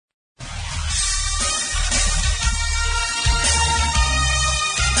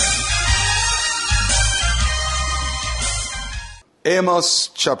Amos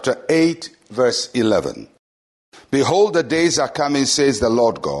chapter 8, verse 11. Behold, the days are coming, says the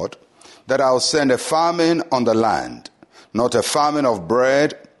Lord God, that I'll send a famine on the land, not a famine of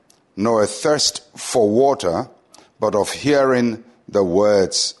bread, nor a thirst for water, but of hearing the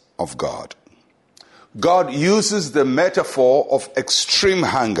words of God. God uses the metaphor of extreme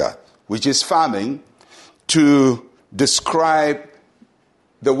hunger, which is famine, to describe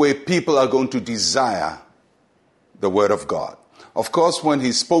the way people are going to desire the word of God. Of course, when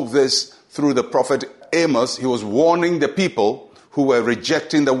he spoke this through the prophet Amos, he was warning the people who were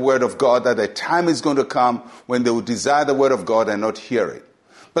rejecting the word of God that a time is going to come when they will desire the word of God and not hear it.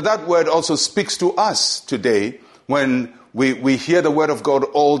 But that word also speaks to us today when we hear the word of God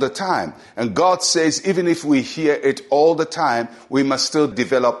all the time. And God says, even if we hear it all the time, we must still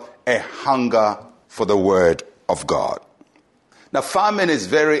develop a hunger for the word of God. Now, famine is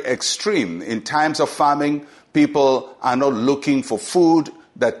very extreme. In times of famine, people are not looking for food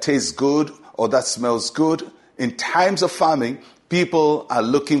that tastes good or that smells good. In times of famine, people are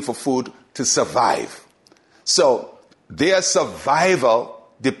looking for food to survive. So their survival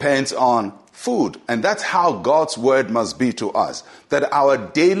depends on food. And that's how God's word must be to us. That our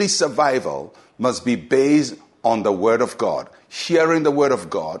daily survival must be based on the word of God. Hearing the word of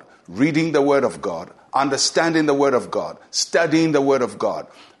God, reading the word of God, understanding the word of God, studying the word of God.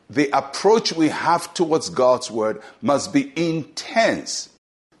 The approach we have towards God's word must be intense.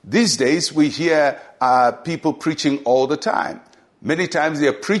 These days we hear people preaching all the time. Many times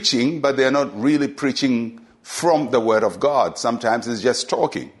they're preaching, but they're not really preaching from the word of God. Sometimes it's just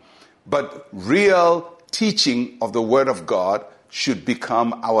talking. But real teaching of the word of God should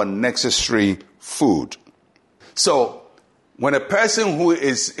become our necessary food. So when a person who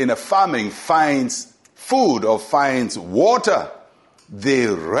is in a famine finds food or finds water, they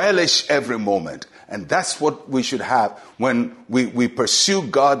relish every moment. And that's what we should have when we pursue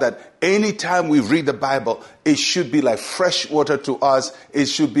God, that anytime we read the Bible, it should be like fresh water to us. It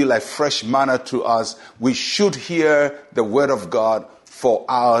should be like fresh manna to us. We should hear the word of God for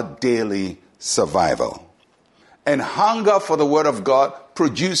our daily survival. And hunger for the word of God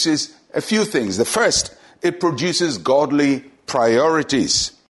produces a few things. The first, it produces godly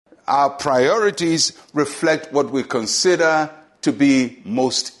priorities. Our priorities reflect what we consider to be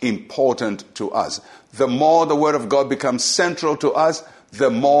most important to us. The more the word of God becomes central to us,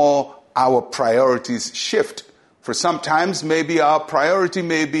 the more our priorities shift. For sometimes maybe our priority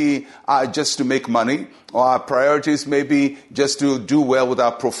may be just to make money, or our priorities may be just to do well with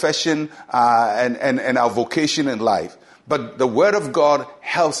our profession and our vocation in life. But the word of God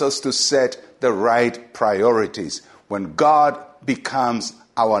helps us to set the right priorities when God becomes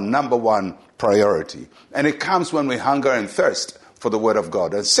our number one priority. And it comes when we hunger and thirst for the word of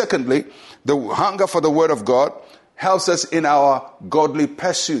God. And secondly, the hunger for the word of God helps us in our godly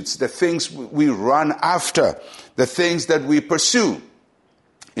pursuits, the things we run after, the things that we pursue.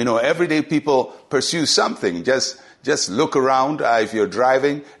 You know, everyday people pursue something. Just look around. If you're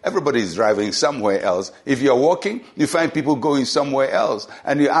driving, everybody's driving somewhere else. If you're walking, you find people going somewhere else.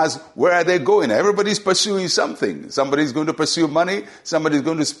 And you ask, where are they going? Everybody's pursuing something. Somebody's going to pursue money. Somebody's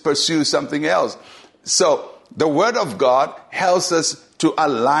going to pursue something else. So the word of God helps us to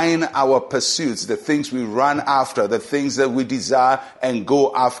align our pursuits, the things we run after, the things that we desire and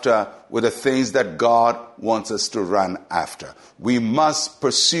go after, with the things that God wants us to run after. We must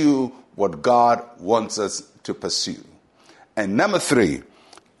pursue what God wants us to pursue. And number 3,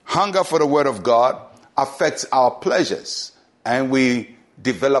 hunger for the word of God affects our pleasures, and we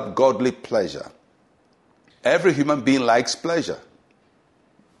develop godly pleasure. Every human being likes pleasure.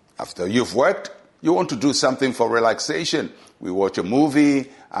 After you've worked, you want to do something for relaxation. We watch a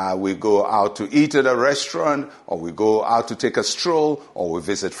movie, we go out to eat at a restaurant, or we go out to take a stroll, or we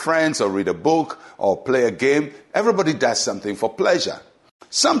visit friends, or read a book, or play a game. Everybody does something for pleasure.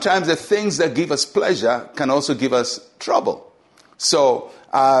 Sometimes the things that give us pleasure can also give us trouble. So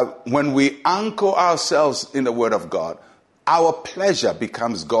when we anchor ourselves in the word of God, our pleasure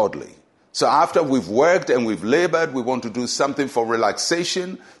becomes godly. So after we've worked and we've labored, we want to do something for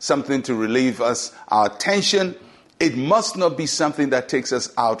relaxation, something to relieve us our tension. It must not be something that takes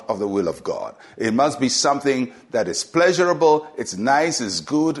us out of the will of God. It must be something that is pleasurable, it's nice, it's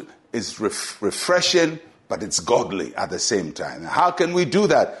good, it's refreshing, but it's godly at the same time. How can we do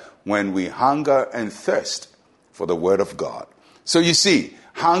that? When we hunger and thirst for the word of God. So you see,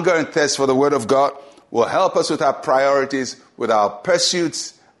 hunger and thirst for the word of God will help us with our priorities, with our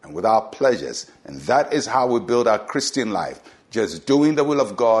pursuits, and with our pleasures. And that is how we build our Christian life, just doing the will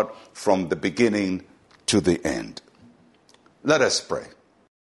of God from the beginning to the end. Let us pray.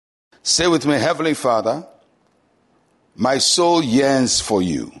 Say with me, Heavenly Father, My soul yearns for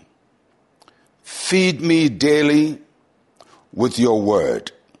you. Feed me daily with your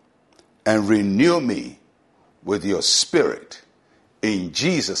word and renew me with your spirit. In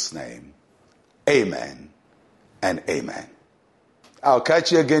Jesus' name, amen and amen. I'll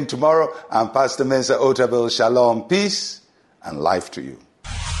catch you again tomorrow. I'm Pastor Mensa Otabil. Shalom, peace, and life to you.